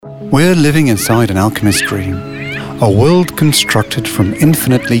We're living inside an alchemist's dream, a world constructed from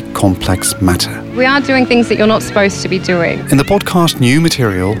infinitely complex matter. We are doing things that you're not supposed to be doing. In the podcast New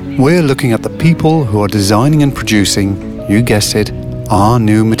Material, we're looking at the people who are designing and producing, you guessed it, our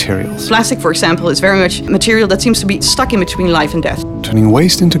new materials. Plastic, for example, is very much material that seems to be stuck in between life and death. Turning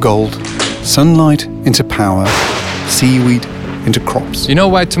waste into gold, sunlight into power, seaweed into crops. You know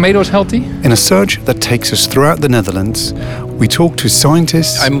why tomatoes healthy? In a search that takes us throughout the Netherlands, we talk to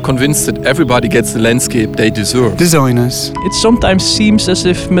scientists, I'm convinced that everybody gets the landscape they deserve. designers, It sometimes seems as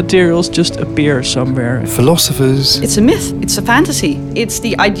if materials just appear somewhere. philosophers, It's a myth, it's a fantasy. It's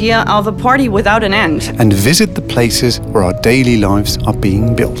the idea of a party without an end. and visit the places where our daily lives are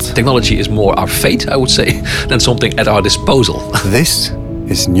being built. Technology is more our fate, I would say, than something at our disposal. This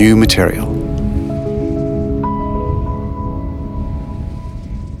is New Material.